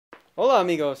Hola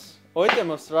amigos, hoy te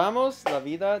mostramos la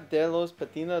vida de los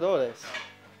patinadores.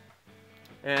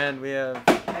 And we have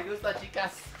Me gusta,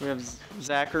 chicas.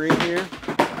 Zachary here.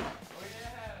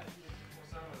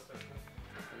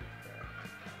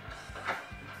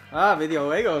 Ah,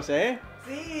 videojuegos, eh?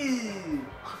 Sí.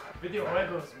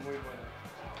 Videojuegos, muy bueno.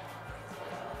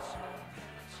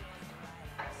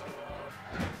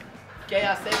 ¿Qué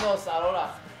hacemos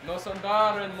ahora? Nos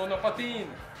andar en monopatín.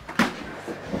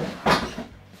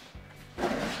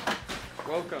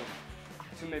 Welcome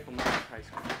to Maple Mountain High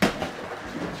School.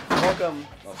 Welcome.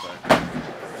 Oh, sorry.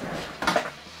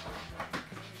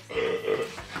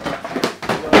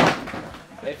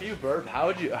 If you burp, how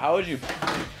would you?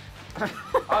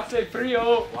 I'd say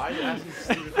frio. Why are you asking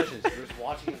stupid questions? You're just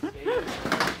watching the stage.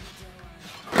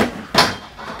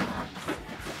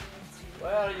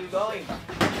 Where are you going?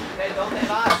 ¿De dónde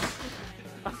vas?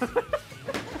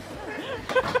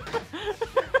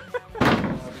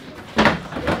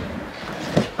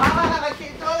 ¡Ah,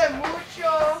 que duele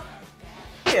mucho!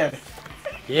 Yeah.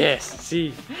 Yes,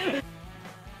 sí. I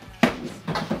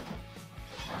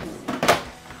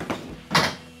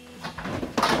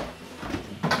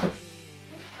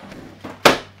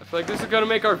feel like this is gonna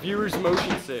make our viewers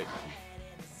motion sick.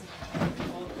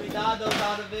 Cuidado,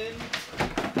 Donovan.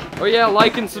 Oh yeah,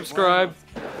 like and subscribe.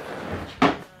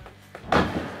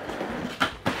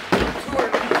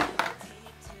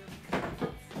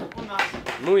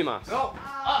 Muy más. No.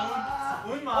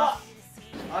 Un más.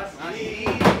 Así.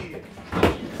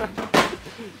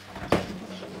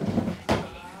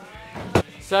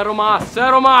 Cero más,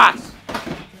 cero más.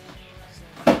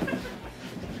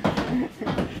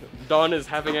 Don is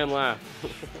having a laugh.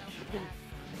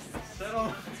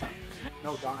 Settle.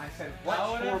 No, Don, I said,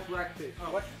 what's for breakfast?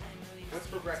 What's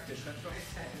for breakfast? That's what I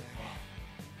said.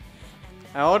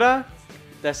 Ahora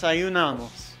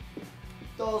desayunamos.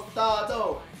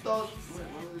 Tostado.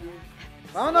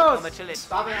 Vámonos. Vámonos.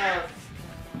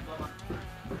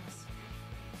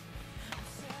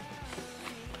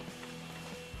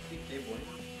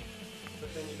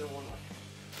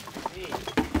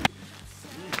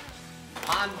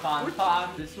 Pan.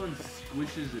 This one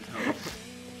squishes its host.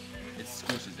 It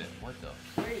squishes it. What the?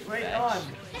 Wait on.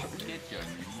 Get your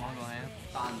model hand.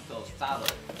 Pan tostado.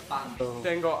 Pan.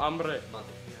 Tengo hambre.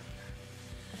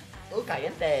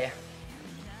 Caliente.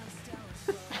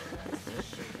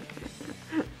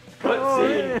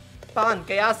 Pan,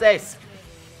 ¿qué haces?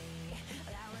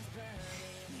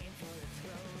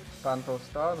 Pan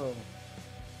tostado.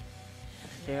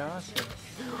 ¿Qué haces?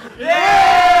 Sí,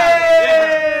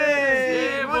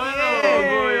 bueno,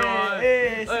 muy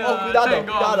bien. Oh, cuidado,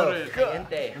 Tengo cuidado. hambre.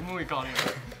 Caliente. Muy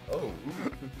caliente.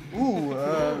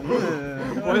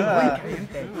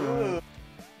 Caliente.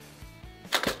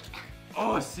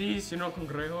 Oh, sí, si no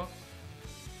congrejo.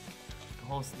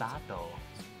 Tostado.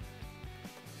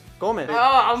 Come.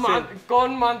 Ah,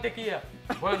 con mantequilla.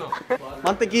 Bueno.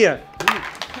 Mantequilla.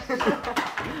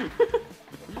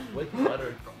 With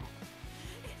butter.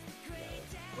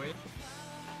 Wait.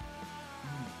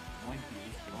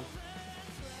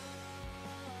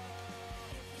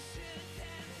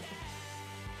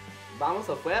 Vamos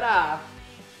afuera.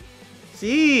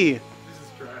 Sí.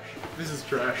 This is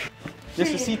trash.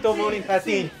 Necesito morning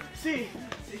patín. Sí.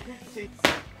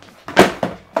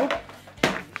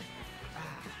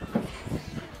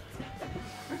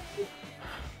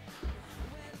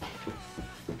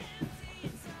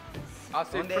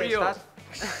 Hace ¿Dónde frío. estás?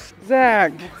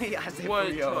 Zach. Hace What?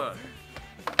 frío.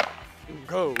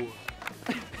 Go.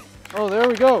 Oh, there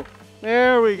we go.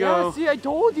 There we go. Yeah, see, I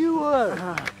told you.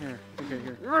 Here. Okay,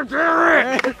 here.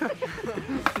 Derek.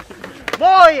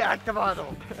 Voy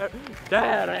activado.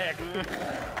 Derek.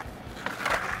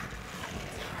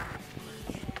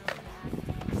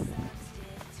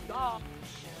 Stop.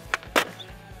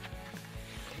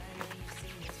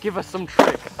 Give us some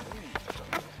tricks.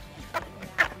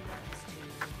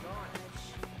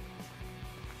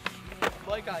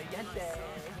 Muy caliente.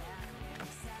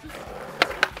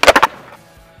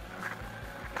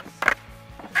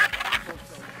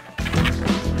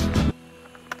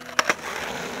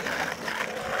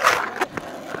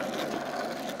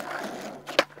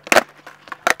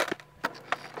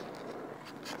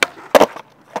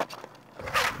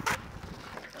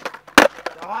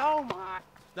 Oh my.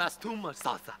 That's too much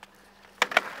salsa.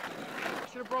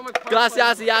 Should've brought my car.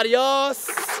 Gracias y adiós.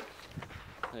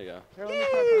 There you go.